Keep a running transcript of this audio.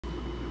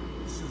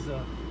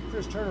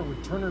Chris Turner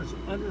with Turner's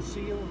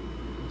Underseal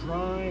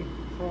dry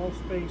crawl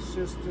space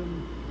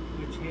system,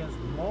 which has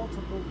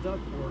multiple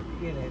ductwork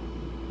in it.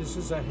 This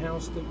is a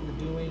house that we're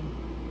doing.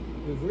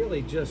 We've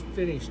really just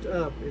finished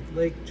up at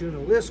Lake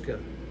Junaluska,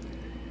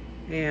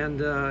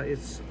 and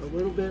it's a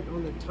little bit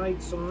on the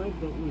tight side,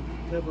 but we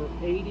cover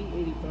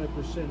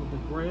 80–85% of the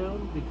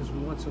ground because we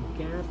want some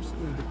gaps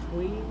in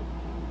between.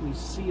 We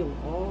seal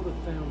all the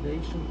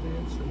foundation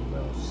vents and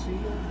well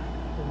sealed.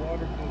 The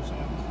water goes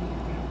out through the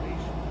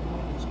foundation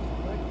wall. It's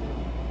collected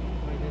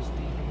by this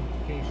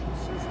dehumidification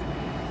system,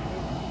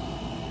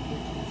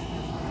 which is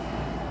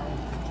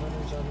the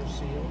Turner's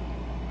Underseal,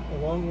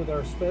 along with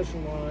our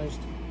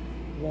specialized,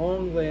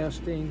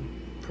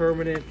 long-lasting,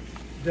 permanent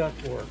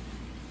ductwork.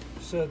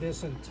 So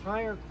this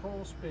entire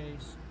crawl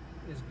space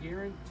is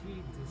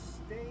guaranteed to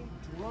stay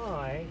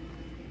dry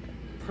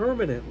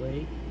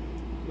permanently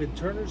with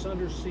Turner's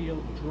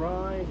Underseal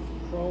dry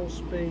crawl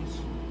space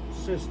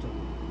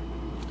system.